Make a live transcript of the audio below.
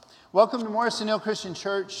Welcome to Morrison Hill Christian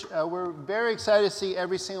Church. We're very excited to see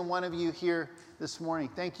every single one of you here this morning.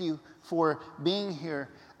 Thank you for being here.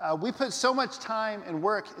 We put so much time and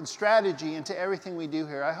work and strategy into everything we do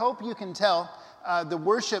here. I hope you can tell the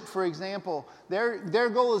worship, for example, their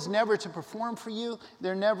goal is never to perform for you.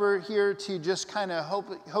 They're never here to just kind of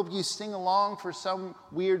hope you sing along for some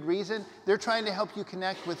weird reason. They're trying to help you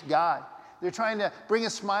connect with God. They're trying to bring a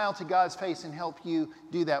smile to God's face and help you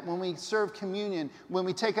do that. When we serve communion, when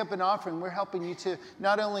we take up an offering, we're helping you to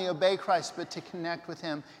not only obey Christ, but to connect with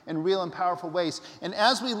Him in real and powerful ways. And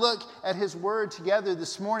as we look at His Word together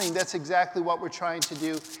this morning, that's exactly what we're trying to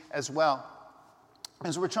do as well.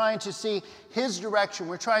 As we're trying to see His direction,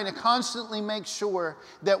 we're trying to constantly make sure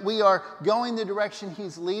that we are going the direction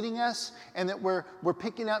He's leading us and that we're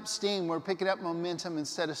picking up steam, we're picking up momentum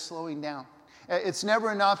instead of slowing down. It's never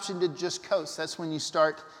an option to just coast. That's when you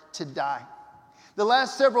start to die. The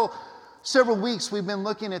last several weeks, we've been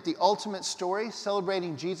looking at the ultimate story,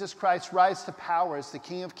 celebrating Jesus Christ's rise to power as the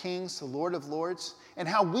King of Kings, the Lord of Lords, and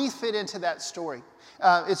how we fit into that story.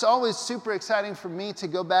 It's always super exciting for me to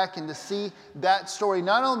go back and to see that story,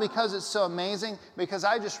 not only because it's so amazing, because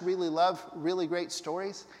I just really love really great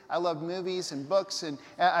stories. I love movies and books, and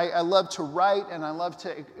I love to write, and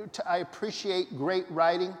I appreciate great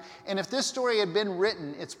writing. And if this story had been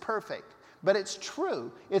written, it's perfect. But it's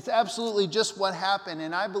true. It's absolutely just what happened.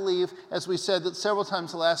 And I believe, as we said that several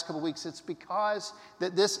times the last couple of weeks, it's because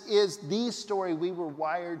that this is the story we were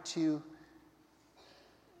wired to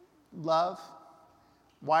love,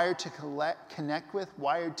 wired to connect with,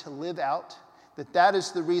 wired to live out, that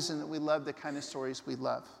is the reason that we love the kind of stories we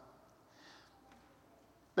love.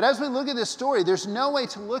 But as we look at this story, there's no way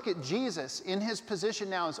to look at Jesus in His position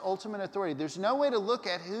now as ultimate authority. There's no way to look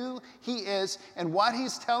at who He is and what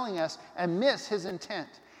He's telling us and miss His intent.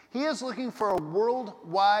 He is looking for a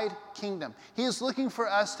worldwide kingdom. He is looking for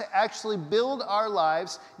us to actually build our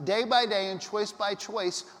lives day by day and choice by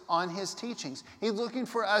choice on His teachings. He's looking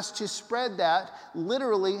for us to spread that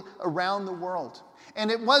literally around the world. And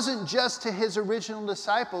it wasn't just to His original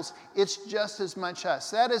disciples, it's just as much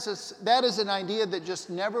us. That is an idea that just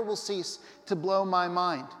never will cease to blow my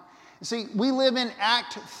mind. See, we live in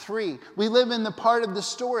Act 3. We live in the part of the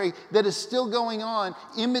story that is still going on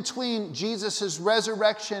in between Jesus'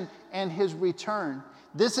 resurrection and His return.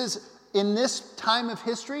 In this time of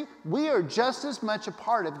history, we are just as much a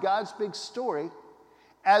part of God's big story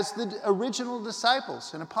as the original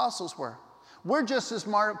disciples and apostles were. We're just as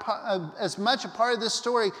much a part of this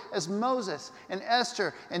story as Moses and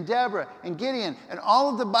Esther and Deborah and Gideon and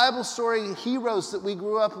all of the Bible story heroes that we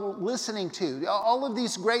grew up listening to. All of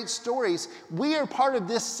these great stories, we are part of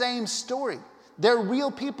this same story. They're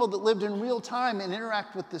real people that lived in real time and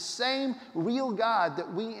interact with the same real God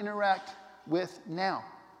that we interact with now.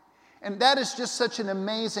 And that is just such an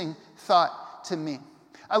amazing thought to me.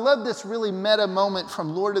 I love this really meta moment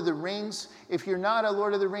from Lord of the Rings. If you're not a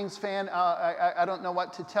Lord of the Rings fan, I don't know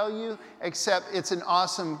what to tell you, except it's an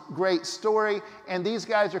awesome, great story. And these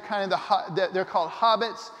guys are kind of they're called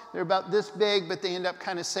hobbits. They're about this big, but they end up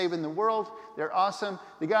kind of saving the world. They're awesome.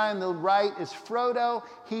 The guy on the right is Frodo.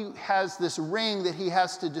 He has this ring that he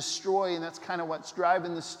has to destroy, and that's kind of what's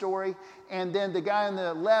driving the story. And then the guy on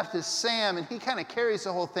the left is Sam, and he kind of carries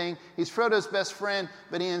the whole thing. He's Frodo's best friend,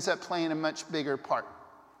 but he ends up playing a much bigger part.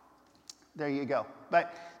 There you go.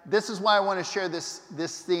 But this is why I want to share this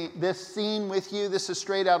scene with you. This is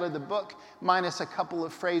straight out of the book, minus a couple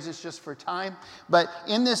of phrases just for time. But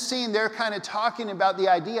in this scene, they're kind of talking about the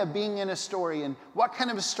idea of being in a story and what kind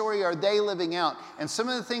of a story are they living out. And some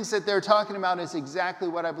of the things that they're talking about is exactly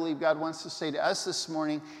what I believe God wants to say to us this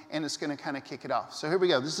morning, and it's going to kind of kick it off. So here we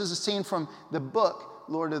go. This is a scene from the book,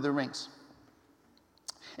 Lord of the Rings.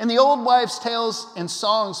 In the old wives' tales and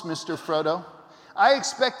songs, Mr. Frodo, I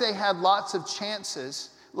expect they had lots of chances,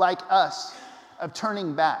 like us, of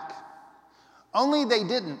turning back. Only they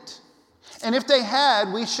didn't. And if they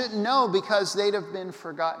had, we shouldn't know because they'd have been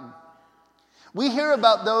forgotten. We hear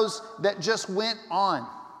about those that just went on,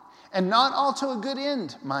 and not all to a good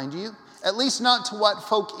end, mind you. At least not to what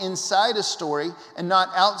folk inside a story and not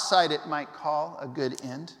outside it might call a good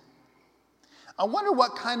end. I wonder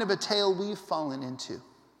what kind of a tale we've fallen into.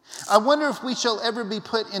 I wonder if we shall ever be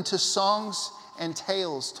put into songs and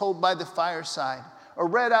tales told by the fireside or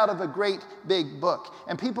read out of a great big book.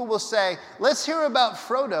 And people will say, let's hear about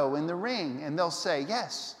Frodo in the ring. And they'll say,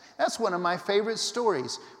 yes, that's one of my favorite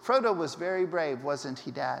stories. Frodo was very brave, wasn't he,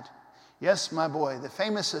 Dad? Yes, my boy, the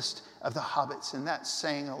famousest of the hobbits, and that's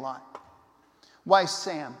saying a lot. Why,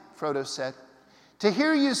 Sam, Frodo said, to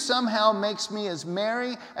hear you somehow makes me as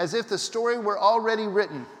merry as if the story were already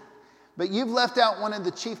written. But you've left out one of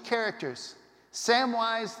the chief characters.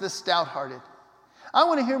 Samwise the stout-hearted. I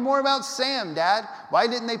want to hear more about Sam, Dad. Why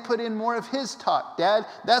didn't they put in more of his talk, Dad?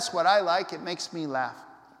 That's what I like. It makes me laugh.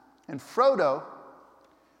 And Frodo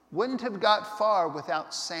wouldn't have got far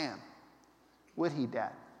without Sam, would he,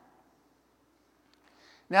 Dad?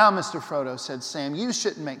 Now, Mr. Frodo, said Sam, you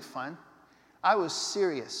shouldn't make fun. I was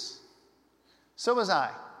serious. So was I,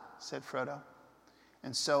 said Frodo,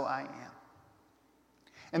 and so I am.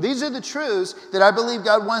 And these are the truths that I believe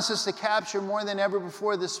God wants us to capture more than ever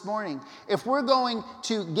before this morning. If we're going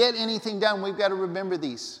to get anything done, we've got to remember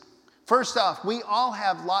these. First off, we all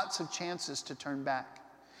have lots of chances to turn back.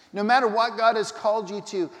 No matter what God has called you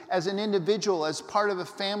to as an individual, as part of a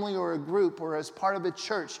family or a group, or as part of a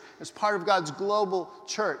church, as part of God's global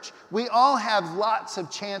church, we all have lots of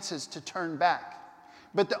chances to turn back.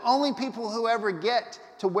 But the only people who ever get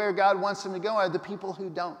to where God wants them to go are the people who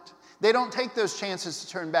don't. They don't take those chances to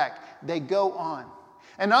turn back. They go on.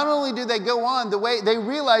 And not only do they go on, they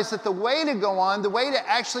realize that the way to go on, the way to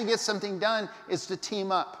actually get something done is to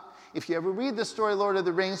team up. If you ever read the story Lord of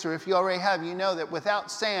the Rings, or if you already have, you know that without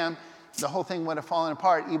Sam, the whole thing would have fallen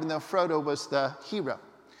apart, even though Frodo was the hero.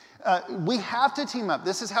 We have to team up.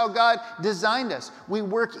 This is how God designed us. We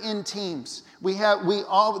work in teams.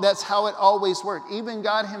 That's how it always worked. Even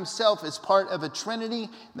God himself is part of a Trinity.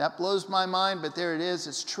 That blows my mind, but there it is.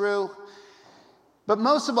 It's true. But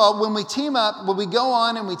most of all, when we team up, when we go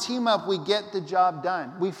on and we team up, we get the job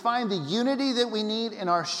done. We find the unity that we need in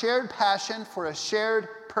our shared passion for a shared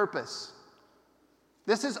purpose.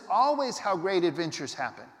 This is always how great adventures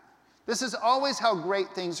happen. This is always how great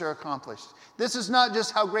things are accomplished. This is not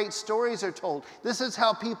just how great stories are told. This is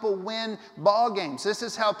how people win ball games. This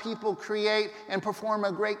is how people create and perform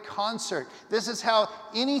a great concert. This is how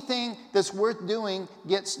anything that's worth doing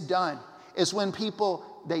gets done, is when people,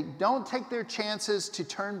 they don't take their chances to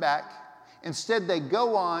turn back. Instead, they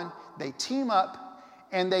go on, they team up,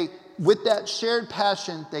 and with that shared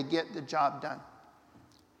passion, they get the job done.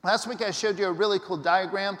 Last week, I showed you a really cool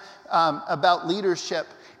diagram about leadership.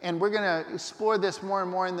 And we're going to explore this more and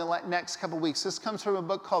more in the next couple weeks. This comes from a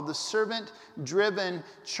book called The Servant-Driven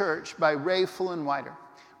Church by Ray Fullenwider.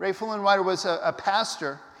 Ray Fullenwider was a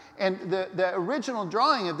pastor, and the original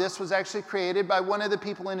drawing of this was actually created by one of the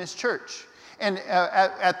people in his church. And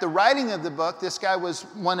at the writing of the book, this guy was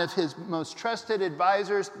one of his most trusted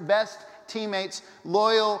advisors, best teammates,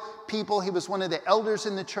 loyal people. He was one of the elders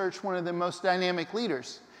in the church, one of the most dynamic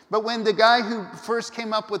leaders. But when the guy who first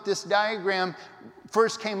came up with this diagram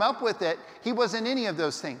first came up with it, he wasn't any of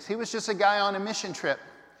those things. He was just a guy on a mission trip.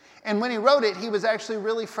 And when he wrote it, he was actually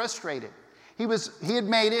really frustrated. He had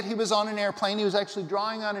made it. He was on an airplane. He was actually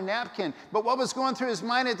drawing on a napkin. But what was going through his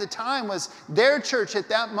mind at the time was their church at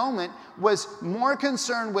that moment was more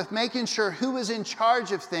concerned with making sure who was in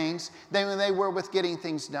charge of things than they were with getting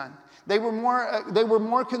things done. They were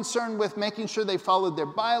more concerned with making sure they followed their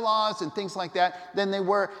bylaws and things like that than they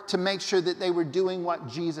were to make sure that they were doing what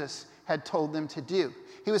Jesus had told them to do.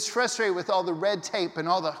 He was frustrated with all the red tape and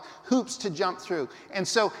all the hoops to jump through. And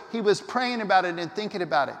so he was praying about it and thinking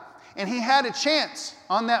about it. And he had a chance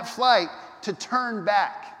on that flight to turn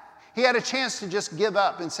back. He had a chance to just give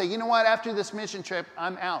up and say, you know what, after this mission trip,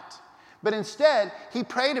 I'm out. But instead, he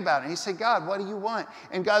prayed about it. He said, God, what do you want?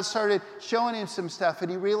 And God started showing him some stuff.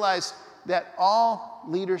 And he realized that all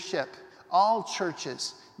leadership, all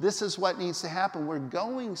churches, this is what needs to happen. We're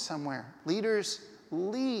going somewhere. Leaders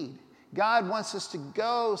lead. God wants us to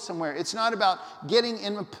go somewhere. It's not about getting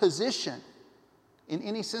in a position in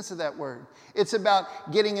any sense of that word. It's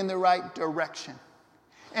about getting in the right direction.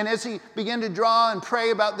 And as he began to draw and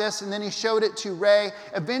pray about this, and then he showed it to Ray,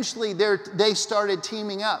 eventually they started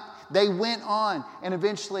teaming up. They went on, and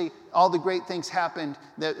eventually all the great things happened.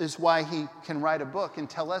 That is why he can write a book and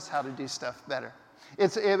tell us how to do stuff better.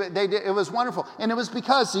 It was wonderful. And it was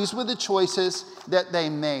because these were the choices that they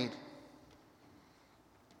made.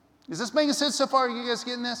 Is this making sense so far? Are you guys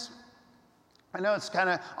getting this? I know it's kind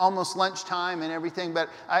of almost lunchtime and everything, but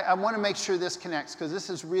I want to make sure this connects because this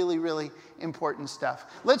is really, really important stuff.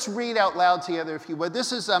 Let's read out loud together, if you would.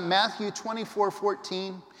 This is Matthew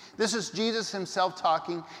 24:14. This is Jesus himself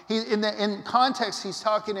talking. In context, he's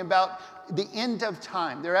talking about the end of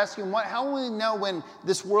time. They're asking, how will we know when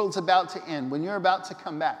this world's about to end, when you're about to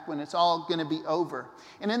come back, when it's all going to be over?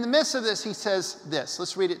 And in the midst of this, he says this.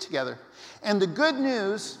 Let's read it together. And the good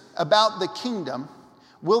news about the kingdom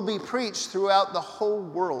will be preached throughout the whole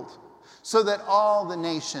world so that all the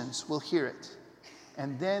nations will hear it.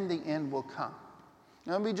 And then the end will come.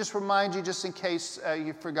 Now, let me just remind you, just in case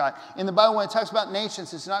you forgot. In the Bible, when it talks about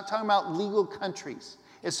nations, it's not talking about legal countries.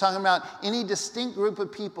 It's talking about any distinct group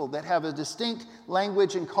of people that have a distinct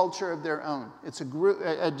language and culture of their own. It's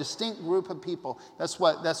a distinct group of people. That's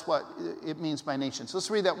what it means by nation. So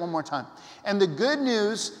let's read that one more time. And the good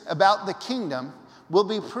news about the kingdom will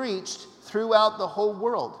be preached throughout the whole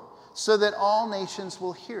world, so that all nations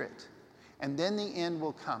will hear it. And then the end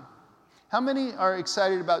will come. How many are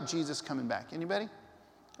excited about Jesus coming back? Anybody?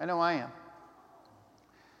 I know I am.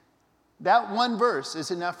 That one verse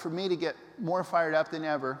is enough for me to get more fired up than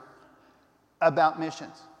ever about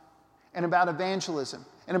missions and about evangelism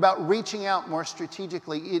and about reaching out more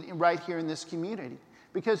strategically right here in this community.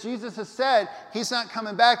 Because Jesus has said he's not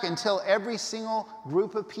coming back until every single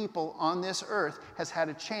group of people on this earth has had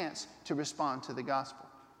a chance to respond to the gospel.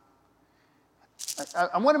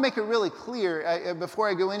 I want to make it really clear before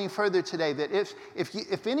I go any further today that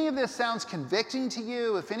if any of this sounds convicting to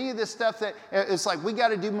you, if any of this stuff that it's like we got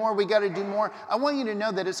to do more, I want you to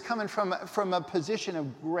know that it's coming from a position of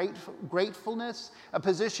gratefulness, a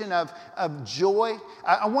position of joy.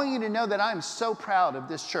 I want you to know that I'm so proud of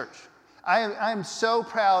this church. I'm so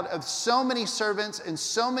proud of so many servants and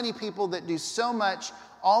so many people that do so much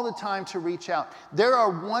all the time to reach out. There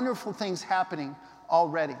are wonderful things happening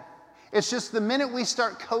already. It's just the minute we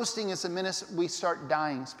start coasting is the minute we start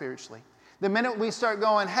dying spiritually. The minute we start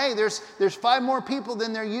going, hey, there's 5 more people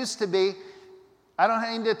than there used to be. I don't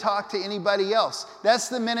need to talk to anybody else. That's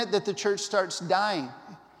the minute that the church starts dying.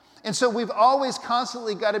 And so we've always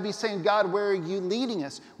constantly got to be saying, God, where are you leading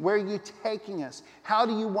us? Where are you taking us? How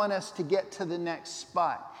do you want us to get to the next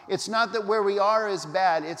spot? It's not that where we are is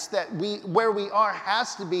bad. It's that where we are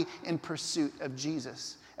has to be in pursuit of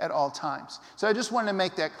Jesus at all times. So I just wanted to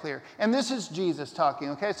make that clear. And this is Jesus talking,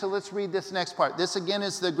 okay? So let's read this next part. This again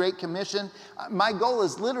is the Great Commission. My goal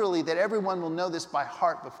is literally that everyone will know this by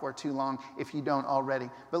heart before too long if you don't already.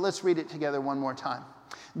 But let's read it together one more time.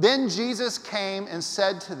 Then Jesus came and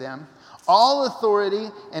said to them, all authority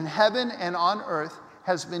in heaven and on earth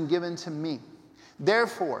has been given to me.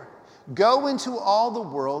 Therefore, go into all the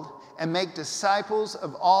world and make disciples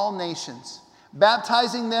of all nations,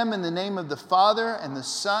 baptizing them in the name of the Father and the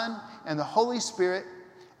Son and the Holy Spirit,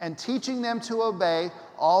 and teaching them to obey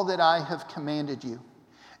all that I have commanded you.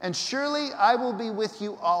 And surely I will be with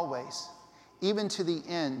you always, even to the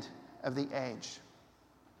end of the age.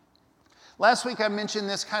 Last week I mentioned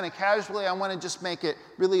this kind of casually. I want to just make it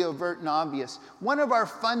really overt and obvious. One of our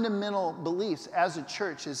fundamental beliefs as a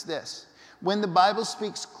church is this: when the Bible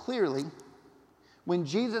speaks clearly, when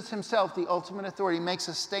Jesus himself, the ultimate authority, makes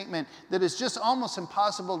a statement that is just almost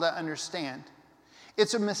impossible to understand,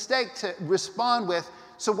 it's a mistake to respond with,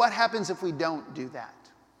 so what happens if we don't do that?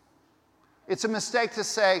 It's a mistake to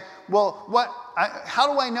say, well,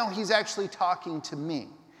 how do I know he's actually talking to me?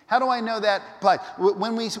 How do I know that? But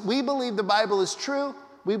when we believe the Bible is true,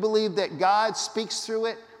 we believe that God speaks through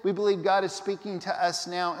it, we believe God is speaking to us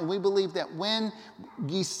now, and we believe that when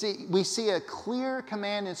we see a clear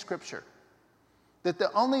command in Scripture, that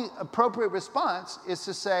the only appropriate response is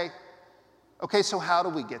to say, okay, so how do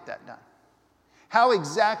we get that done? How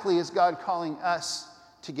exactly is God calling us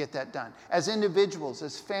to get that done? As individuals,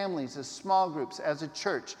 as families, as small groups, as a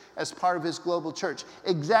church, as part of his global church.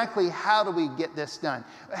 Exactly how do we get this done?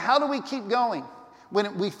 How do we keep going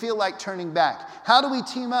when we feel like turning back? How do we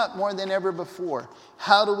team up more than ever before?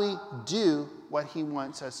 How do we do what he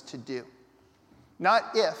wants us to do? Not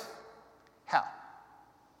if, how.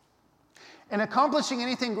 In accomplishing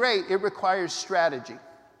anything great, it requires strategy.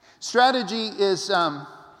 Strategy is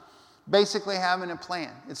basically having a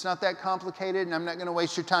plan. It's not that complicated, and I'm not going to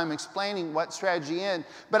waste your time explaining what strategy is.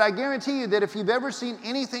 But I guarantee you that if you've ever seen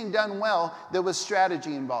anything done well, there was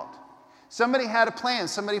strategy involved. Somebody had a plan.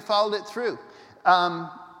 Somebody followed it through.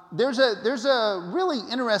 There's a really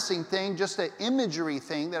interesting thing, just an imagery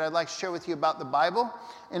thing that I'd like to share with you about the Bible.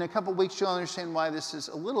 In a couple weeks, you'll understand why this is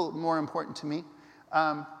a little more important to me.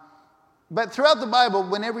 But throughout the Bible,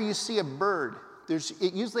 whenever you see a bird,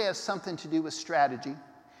 it usually has something to do with strategy.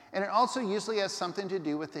 And it also usually has something to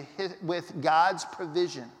do with God's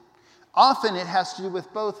provision. Often it has to do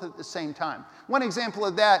with both at the same time. One example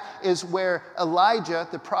of that is where Elijah,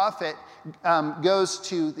 the prophet, goes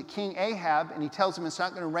to the king Ahab, and he tells him it's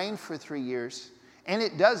not going to rain for 3 years. And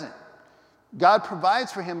it doesn't. God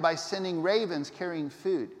provides for him by sending ravens carrying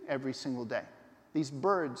food every single day. These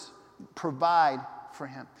birds provide for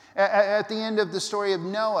him. At the end of the story of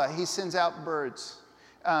Noah, he sends out birds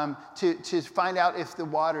to find out if the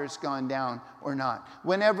water's gone down or not.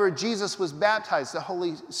 Whenever Jesus was baptized, the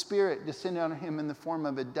Holy Spirit descended on him in the form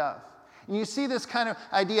of a dove. And you see this kind of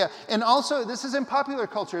idea. And also, this is in popular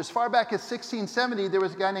culture. As far back as 1670, there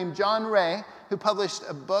was a guy named John Ray who published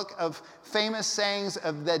a book of famous sayings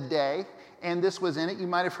of the day. and this was in it. You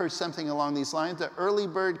might have heard something along these lines. The early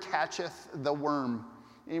bird catcheth the worm.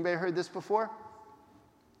 Anybody heard this before?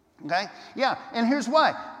 Okay? Yeah, and here's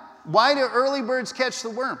why. Why do early birds catch the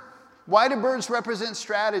worm? Why do birds represent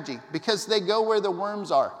strategy? Because they go where the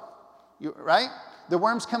worms are, right? The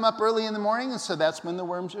worms come up early in the morning, and so that's when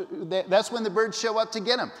the birds show up to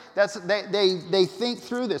get them. They think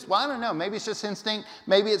through this. Well, I don't know. Maybe it's just instinct.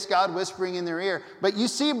 Maybe it's God whispering in their ear. But you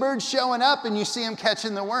see birds showing up, and you see them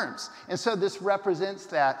catching the worms. And so this represents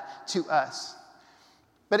that to us.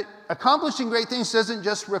 But accomplishing great things doesn't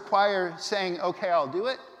just require saying, okay, I'll do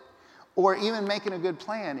it, or even making a good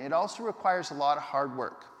plan. It also requires a lot of hard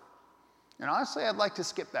work. And honestly, I'd like to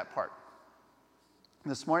skip that part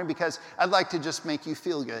this morning because I'd like to just make you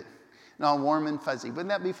feel good and all warm and fuzzy. Wouldn't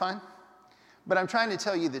that be fun? But I'm trying to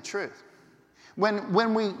tell you the truth.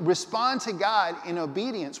 When we respond to God in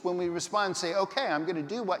obedience, when we respond and say, okay, I'm going to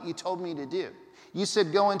do what you told me to do. You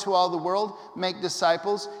said go into all the world, make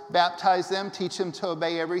disciples, baptize them, teach them to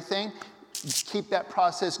obey everything. Keep that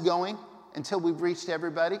process going until we've reached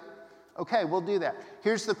everybody. Okay, we'll do that.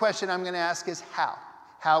 Here's the question I'm going to ask is how?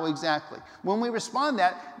 How exactly? When we respond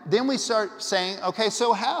that, then we start saying, okay,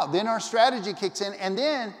 so how? Then our strategy kicks in, and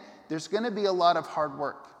then there's going to be a lot of hard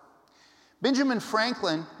work. Benjamin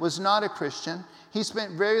Franklin was not a Christian. He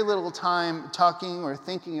spent very little time talking or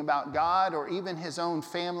thinking about God or even his own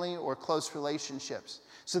family or close relationships.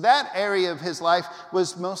 So that area of his life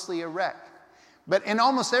was mostly a wreck. But in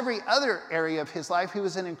almost every other area of his life, he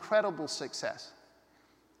was an incredible success.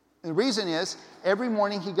 The reason is, every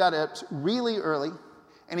morning he got up really early,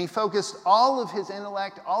 and he focused all of his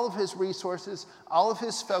intellect, all of his resources, all of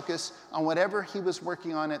his focus on whatever he was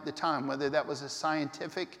working on at the time, whether that was a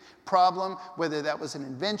scientific problem, whether that was an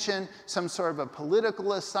invention, some sort of a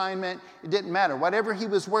political assignment. It didn't matter. Whatever he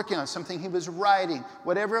was working on, something he was writing,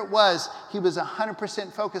 whatever it was, he was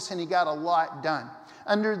 100% focused, and he got a lot done.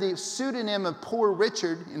 Under the pseudonym of Poor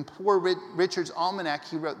Richard, in Poor Richard's Almanac,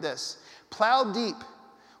 he wrote this: "Plow deep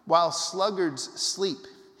while sluggards sleep,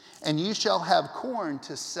 and you shall have corn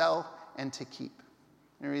to sell and to keep."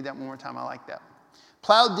 Let me read that one more time. I like that.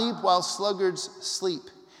 "Plow deep while sluggards sleep,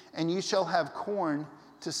 and you shall have corn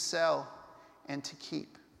to sell and to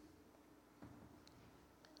keep."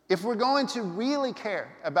 If we're going to really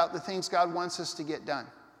care about the things God wants us to get done,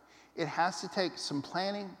 it has to take some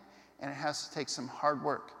planning and it has to take some hard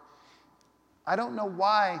work. I don't know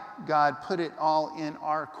why God put it all in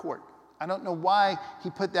our court. I don't know why he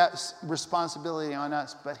put that responsibility on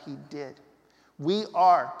us, but he did. We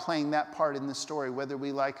are playing that part in the story, whether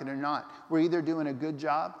we like it or not. We're either doing a good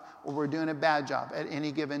job or we're doing a bad job at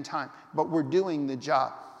any given time, but we're doing the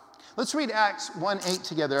job. Let's read Acts 1:8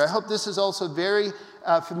 together. I hope this is also very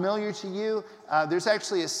familiar to you. There's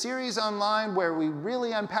actually a series online where we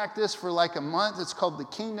really unpack this for like a month. It's called The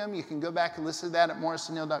Kingdom. You can go back and listen to that at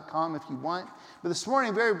morrisonhill.com if you want. But this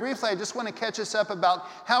morning, very briefly, I just want to catch us up about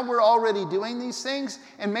how we're already doing these things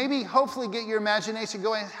and maybe hopefully get your imagination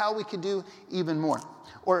going how we could do even more.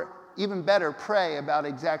 Or even better, pray about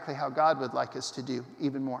exactly how God would like us to do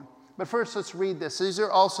even more. But first, let's read this. These are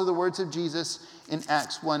also the words of Jesus in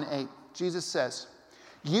Acts 1:8. Jesus says,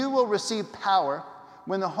 "You will receive power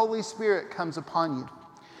when the Holy Spirit comes upon you,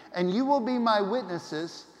 and you will be my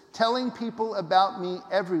witnesses, telling people about me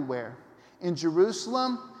everywhere, in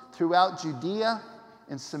Jerusalem, throughout Judea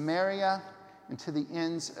and Samaria, and to the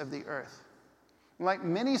ends of the earth." Like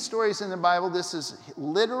many stories in the Bible, this is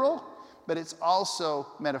literal, but it's also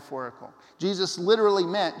metaphorical. Jesus literally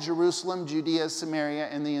meant Jerusalem, Judea, Samaria,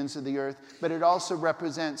 and the ends of the earth, but it also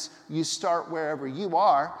represents you start wherever you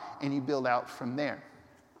are and you build out from there.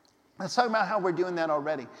 Let's talk about how we're doing that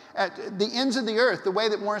already. At the ends of the earth, the way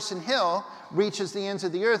that Morrison Hill reaches the ends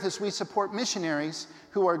of the earth is we support missionaries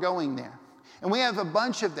who are going there. And we have a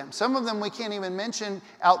bunch of them. Some of them we can't even mention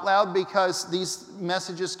out loud because these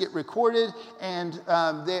messages get recorded and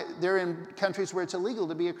they're in countries where it's illegal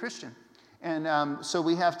to be a Christian. And so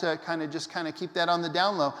we have to kind of keep that on the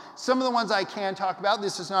down low. Some of the ones I can talk about,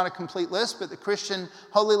 this is not a complete list, but the Christian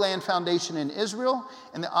Holy Land Foundation in Israel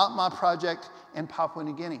and the Atma Project in Papua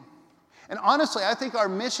New Guinea. And honestly, I think our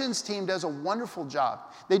missions team does a wonderful job.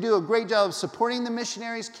 They do a great job of supporting the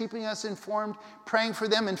missionaries, keeping us informed, praying for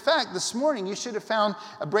them. In fact, this morning, you should have found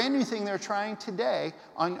a brand new thing they're trying today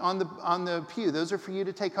on the pew. Those are for you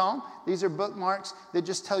to take home. These are bookmarks that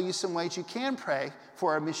just tell you some ways you can pray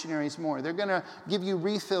for our missionaries more. They're going to give you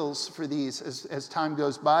refills for these as time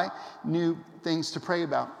goes by, new things to pray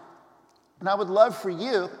about. And I would love for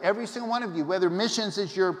you, every single one of you, whether missions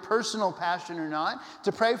is your personal passion or not,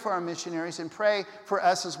 to pray for our missionaries and pray for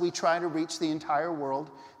us as we try to reach the entire world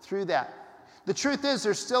through that. The truth is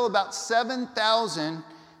there's still about 7,000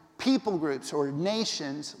 people groups or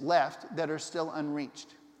nations left that are still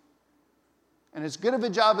unreached. And as good of a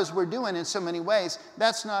job as we're doing in so many ways,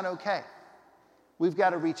 that's not okay. We've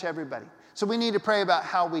got to reach everybody. So we need to pray about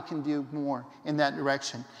how we can do more in that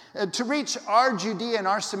direction. To reach our Judea and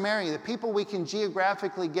our Samaria, the people we can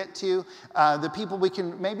geographically get to, the people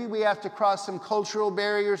maybe we have to cross some cultural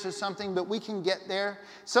barriers or something, but we can get there.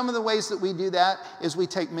 Some of the ways that we do that is we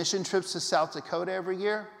take mission trips to South Dakota every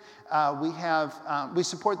year. We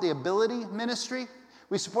support the Ability Ministry.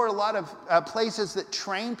 We support a lot of places that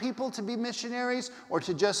train people to be missionaries or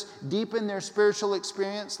to just deepen their spiritual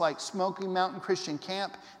experience, like Smoky Mountain Christian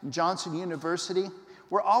Camp and Johnson University.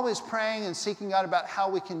 We're always praying and seeking God about how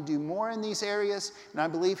we can do more in these areas, and I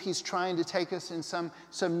believe He's trying to take us in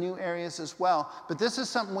some new areas as well. But this is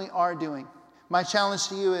something we are doing. My challenge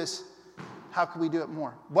to you is, how can we do it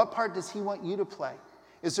more? What part does He want you to play?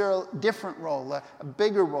 Is there a different role, a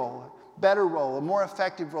bigger role, better role, a more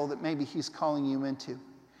effective role that maybe He's calling you into?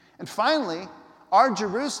 And finally, our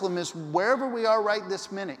Jerusalem is wherever we are right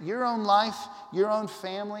this minute. Your own life, your own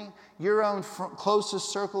family, your own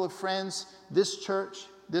closest circle of friends, this church,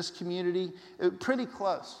 this community, pretty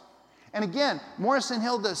close. And again, Morrison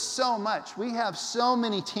Hill does so much. We have so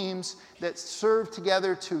many teams that serve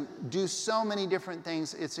together to do so many different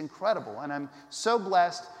things. It's incredible. And I'm so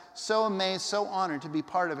blessed, so amazed, so honored to be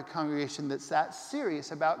part of a congregation that's that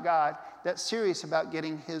serious about God, that's serious about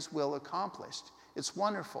getting His will accomplished. It's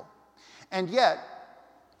wonderful. And yet,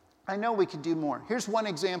 I know we could do more. Here's one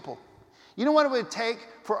example. You know what it would take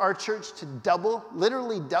for our church to double,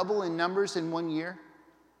 literally double in numbers in 1 year?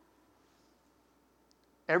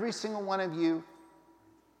 Every single one of you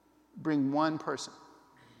bring one person.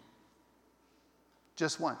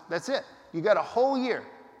 Just one. That's it. You got a whole year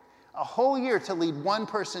to lead one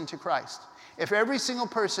person to Christ. If every single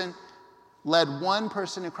person led one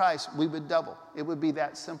person to Christ, we would double. It would be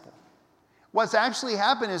that simple. What's actually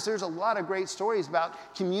happened is there's a lot of great stories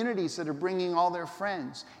about communities that are bringing all their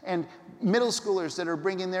friends, and middle schoolers that are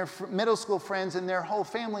bringing their middle school friends, and their whole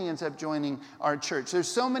family ends up joining our church. There's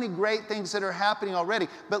so many great things that are happening already.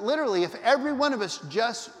 But literally, if every one of us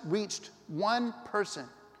just reached one person,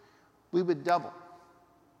 we would double.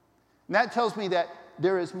 And that tells me that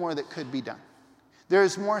there is more that could be done. There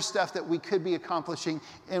is more stuff that we could be accomplishing,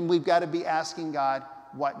 and we've got to be asking God,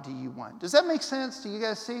 what do you want? Does that make sense? Do you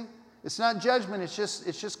guys see? It's not judgment, it's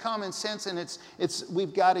just common sense, and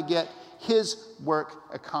we've got to get His work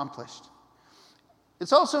accomplished.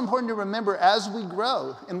 It's also important to remember as we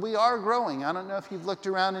grow, and we are growing. I don't know if you've looked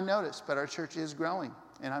around and noticed, but our church is growing,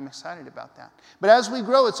 and I'm excited about that. But as we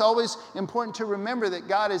grow, it's always important to remember that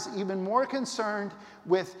God is even more concerned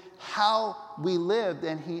with how we live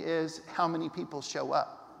than He is how many people show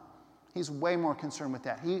up. He's way more concerned with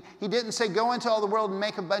that. He didn't say go into all the world and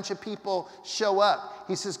make a bunch of people show up.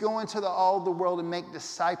 He says go into all the world and make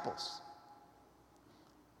disciples.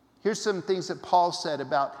 Here's some things that Paul said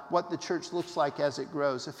about what the church looks like as it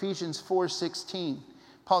grows. Ephesians 4:16.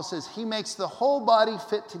 Paul says He makes the whole body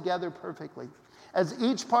fit together perfectly. As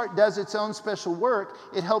each part does its own special work,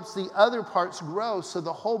 it helps the other parts grow so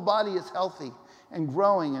the whole body is healthy and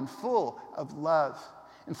growing and full of love.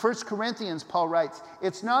 In 1 Corinthians, Paul writes,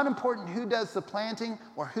 it's not important who does the planting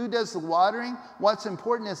or who does the watering. What's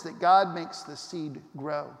important is that God makes the seed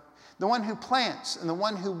grow. The one who plants and the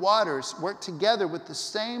one who waters work together with the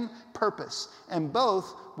same purpose, and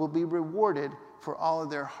both will be rewarded for all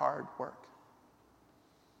of their hard work.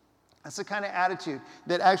 That's the kind of attitude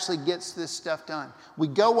that actually gets this stuff done. We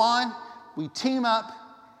go on, we team up,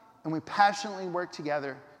 and we passionately work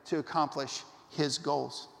together to accomplish His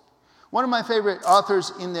goals. One of my favorite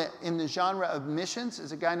authors in the genre of missions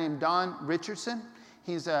is a guy named Don Richardson.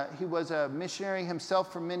 He was a missionary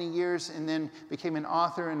himself for many years and then became an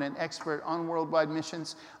author and an expert on worldwide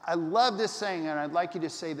missions. I love this saying, and I'd like you to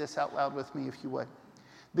say this out loud with me if you would.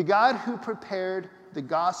 The God who prepared the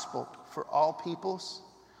gospel for all peoples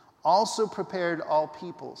also prepared all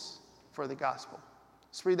peoples for the gospel.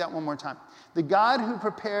 Let's read that one more time. The God who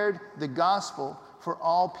prepared the gospel for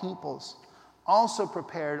all peoples also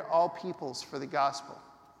prepared all peoples for the gospel.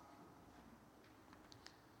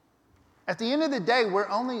 At the end of the day, we're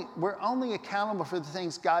only accountable for the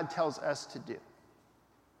things God tells us to do.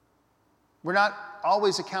 We're not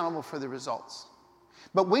always accountable for the results.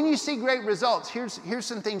 But when you see great results, here's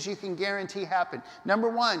some things you can guarantee happen. Number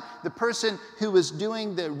one, the person who was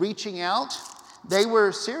doing the reaching out, they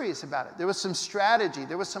were serious about it. There was some strategy.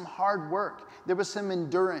 There was some hard work. There was some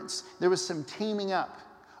endurance. There was some teaming up.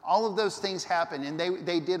 All of those things happened, and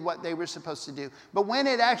they did what they were supposed to do. But when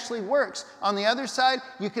it actually works, on the other side,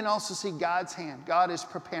 you can also see God's hand. God is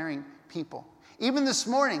preparing people. Even this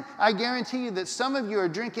morning, I guarantee you that some of you are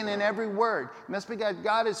drinking in every word. And that's because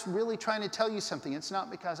God is really trying to tell you something. It's not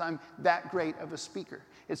because I'm that great of a speaker.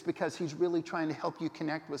 It's because he's really trying to help you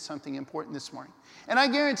connect with something important this morning. And I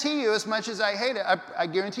guarantee you, as much as I hate it, I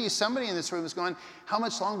guarantee you somebody in this room is going, how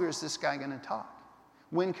much longer is this guy going to talk?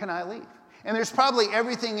 When can I leave? And there's probably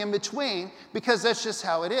everything in between, because that's just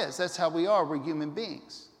how it is. That's how we are. We're human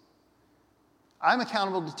beings. I'm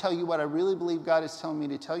accountable to tell you what I really believe God is telling me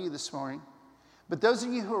to tell you this morning. But those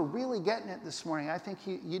of you who are really getting it this morning, I think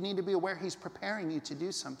you need to be aware he's preparing you to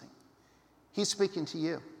do something. He's speaking to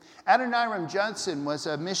you. Adoniram Judson was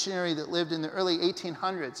a missionary that lived in the early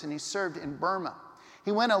 1800s, and he served in Burma.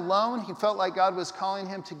 He went alone. He felt like God was calling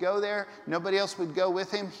him to go there. Nobody else would go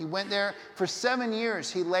with him. He went there. For 7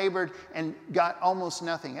 years, he labored and got almost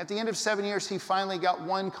nothing. At the end of 7 years, he finally got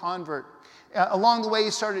one convert. Along the way,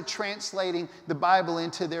 he started translating the Bible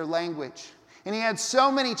into their language. And he had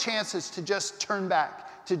so many chances to just turn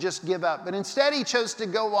back, to just give up. But instead, he chose to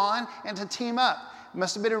go on and to team up. It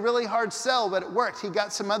must have been a really hard sell, but it worked. He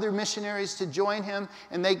got some other missionaries to join him,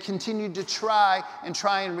 and they continued to try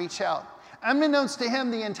and reach out. Unbeknownst to him,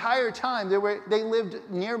 the entire time, they lived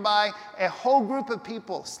nearby a whole group of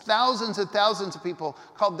people, thousands and thousands of people,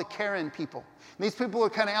 called the Karen people. And these people were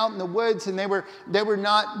kind of out in the woods, and they were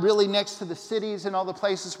not really next to the cities and all the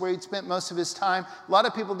places where he'd spent most of his time. A lot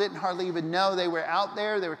of people didn't hardly even know they were out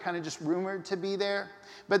there. They were kind of just rumored to be there,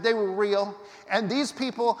 but they were real. And these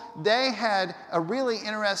people, they had a really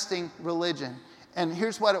interesting religion. And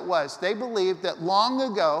here's what it was. They believed that long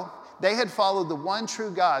ago, they had followed the one true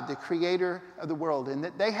God, the creator of the world, and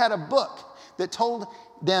that they had a book that told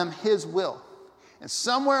them his will. And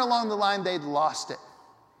somewhere along the line, they'd lost it.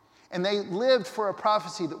 And they lived for a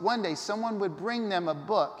prophecy that one day someone would bring them a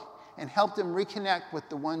book and help them reconnect with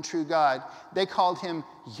the one true God. They called him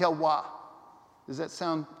Yahweh. Does that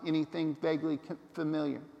sound anything vaguely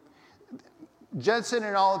familiar? Judson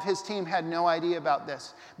and all of his team had no idea about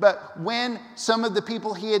this. But when some of the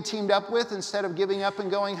people he had teamed up with, instead of giving up and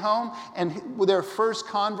going home, and their first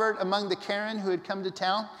convert among the Karen who had come to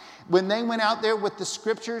town, when they went out there with the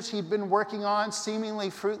scriptures he'd been working on seemingly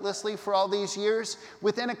fruitlessly for all these years,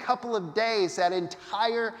 within a couple of days, that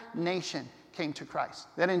entire nation came to Christ.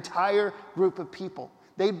 That entire group of people.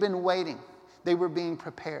 They'd been waiting. They were being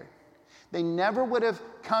prepared. They never would have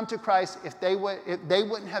come to Christ if they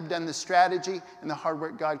wouldn't have done the strategy and the hard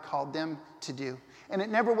work God called them to do. And it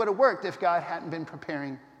never would have worked if God hadn't been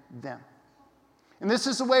preparing them. And this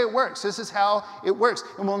is the way it works. This is how it works.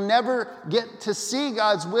 And we'll never get to see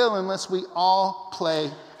God's will unless we all play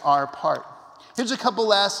our part. Here's a couple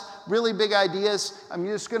last really big ideas. I'm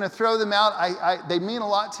just going to throw them out. They mean a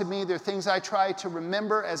lot to me. They're things I try to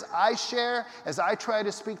remember as I share, as I try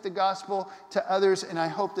to speak the gospel to others, and I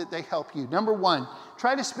hope that they help you. Number one,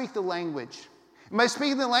 try to speak the language. And by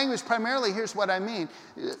speaking the language, primarily, here's what I mean.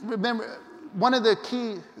 Remember, one of the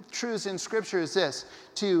key truths in Scripture is this: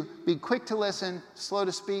 to be quick to listen, slow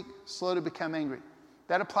to speak, slow to become angry.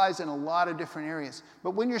 That applies in a lot of different areas.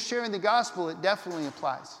 But when you're sharing the gospel, it definitely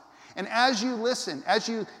applies. And as you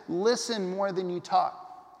listen more than you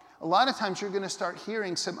talk, a lot of times you're going to start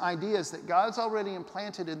hearing some ideas that God's already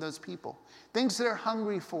implanted in those people. Things they're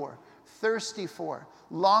hungry for, thirsty for,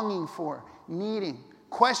 longing for, needing.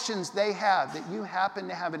 Questions they have that you happen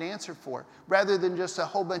to have an answer for, rather than just a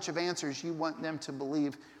whole bunch of answers you want them to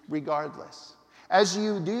believe regardless. As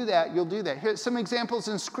you do that, you'll do that. Here's some examples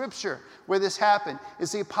in Scripture where this happened.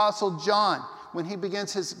 Is the Apostle John. When he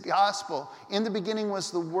begins his gospel, in the beginning was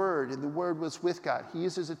the Word, and the Word was with God. He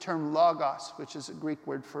uses the term logos, which is a Greek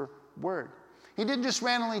word for word. He didn't just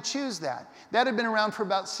randomly choose that. That had been around for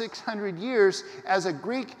about 600 years as a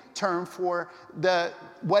Greek term for the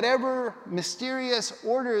whatever mysterious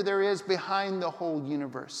order there is behind the whole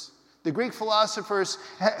universe. The Greek philosophers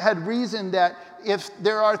had reasoned that if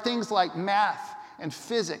there are things like math and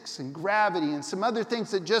physics and gravity and some other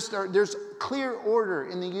things that just are, there's clear order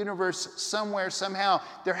in the universe somewhere, somehow.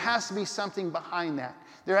 There has to be something behind that.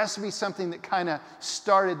 There has to be something that kind of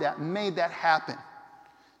started that, made that happen.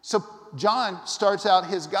 So John starts out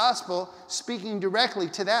his gospel speaking directly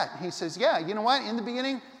to that. He says, yeah, you know what? In the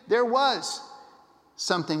beginning, there was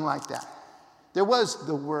something like that. There was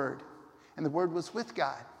the Word, and the Word was with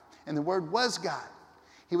God, and the Word was God.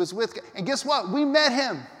 He was with God. And guess what? We met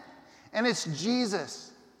him. And it's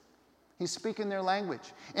Jesus. He's speaking their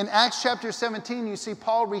language. In Acts chapter 17, you see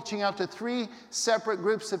Paul reaching out to 3 separate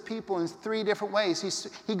groups of people in 3 different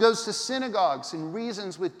ways. He goes to synagogues and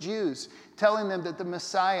reasons with Jews, telling them that the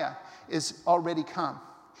Messiah is already come.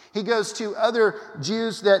 He goes to other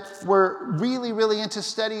Jews that were really, really into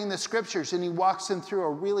studying the Scriptures, and he walks them through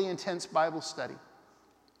a really intense Bible study.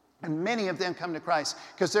 And many of them come to Christ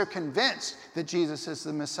because they're convinced that Jesus is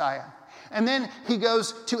the Messiah. And then he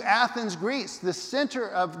goes to Athens, Greece, the center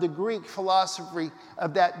of the Greek philosophy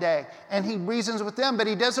of that day. And he reasons with them, but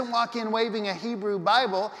he doesn't walk in waving a Hebrew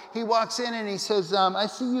Bible. He walks in and he says, I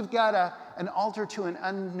see you've got an altar to an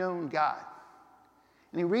unknown God.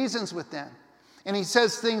 And he reasons with them. And he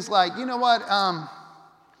says things like, you know what,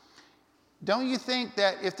 don't you think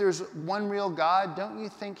that if there's one real God, don't you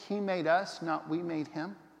think he made us, not we made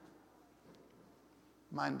him?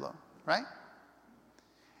 Mind blown, right?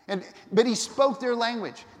 But he spoke their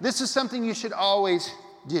language. This is something you should always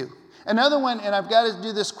do. Another one, and I've got to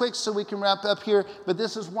do this quick so we can wrap up here, but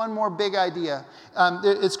this is one more big idea.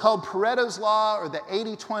 It's called Pareto's Law or the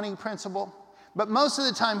 80-20 principle. But most of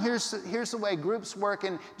the time, here's the way groups work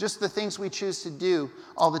and just the things we choose to do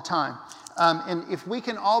all the time. And if we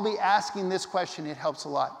can all be asking this question, it helps a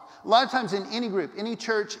lot. A lot of times in any group, any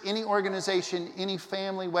church, any organization, any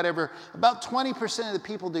family, whatever, about 20% of the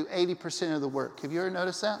people do 80% of the work. Have you ever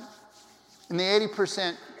noticed that? And the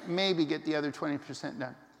 80% maybe get the other 20%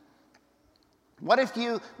 done. What if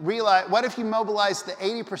you mobilize the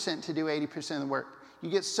 80% to do 80% of the work?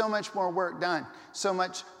 You get so much more work done, so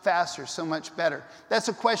much faster, so much better. That's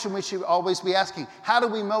a question we should always be asking. How do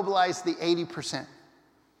we mobilize the 80%?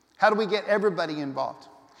 How do we get everybody involved?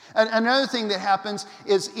 And another thing that happens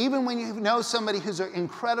is even when you know somebody who's an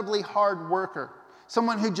incredibly hard worker,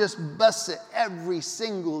 someone who just busts it every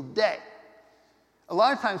single day, a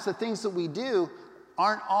lot of times the things that we do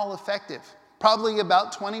aren't all effective. Probably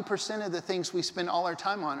about 20% of the things we spend all our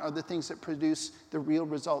time on are the things that produce the real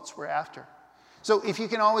results we're after. So if you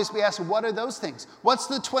can always be asked, what are those things? What's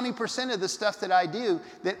the 20% of the stuff that I do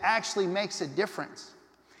that actually makes a difference?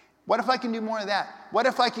 What if I can do more of that? What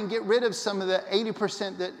if I can get rid of some of the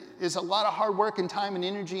 80% that is a lot of hard work and time and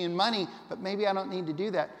energy and money, but maybe I don't need to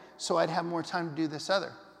do that, so I'd have more time to do this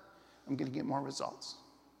other. I'm going to get more results.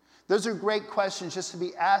 Those are great questions just to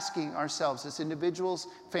be asking ourselves as individuals,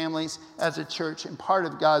 families, as a church, and part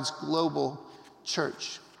of God's global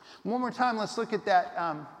church. One more time, let's look at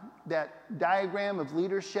that diagram of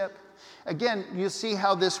leadership. Again, you see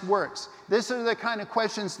how this works. These are the kind of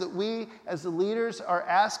questions that we as the leaders are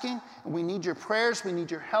asking. And we need your prayers, we need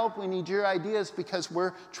your help, we need your ideas because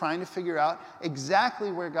we're trying to figure out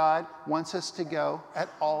exactly where God wants us to go at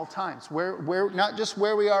all times. Where not just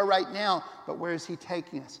where we are right now, but where is he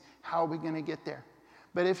taking us? How are we going to get there?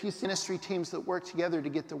 But if you see ministry teams that work together to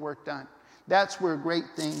get the work done, that's where great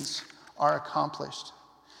things are accomplished.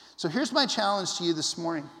 So here's my challenge to you this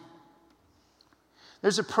morning.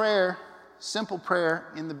 There's a prayer, simple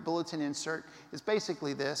prayer in the bulletin insert. It's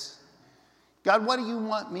basically this. God, what do you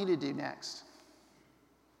want me to do next?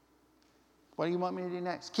 What do you want me to do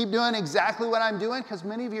next? Keep doing exactly what I'm doing because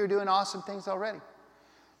many of you are doing awesome things already.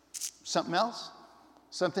 Something else?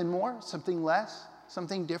 Something more? Something less?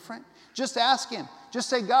 Something different? Just ask him. Just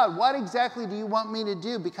say, God, what exactly do you want me to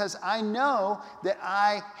do? Because I know that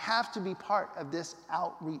I have to be part of this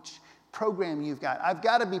outreach program you've got. I've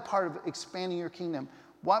got to be part of expanding your kingdom.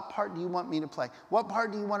 What part do you want me to play? What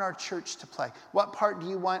part do you want our church to play? What part do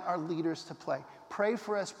you want our leaders to play? Pray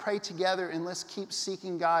for us, pray together, and let's keep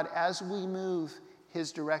seeking God as we move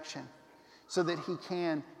his direction so that he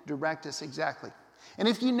can direct us exactly. And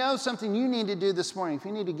if you know something you need to do this morning, if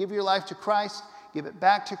you need to give your life to Christ, give it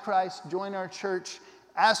back to Christ, join our church,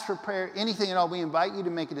 ask for prayer, anything at all, we invite you to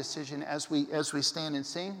make a decision as we stand and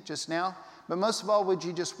sing just now. But most of all, would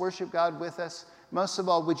you just worship God with us? Most of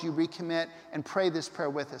all, would you recommit and pray this prayer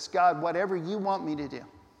with us? God, whatever you want me to do,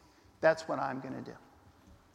 that's what I'm going to do.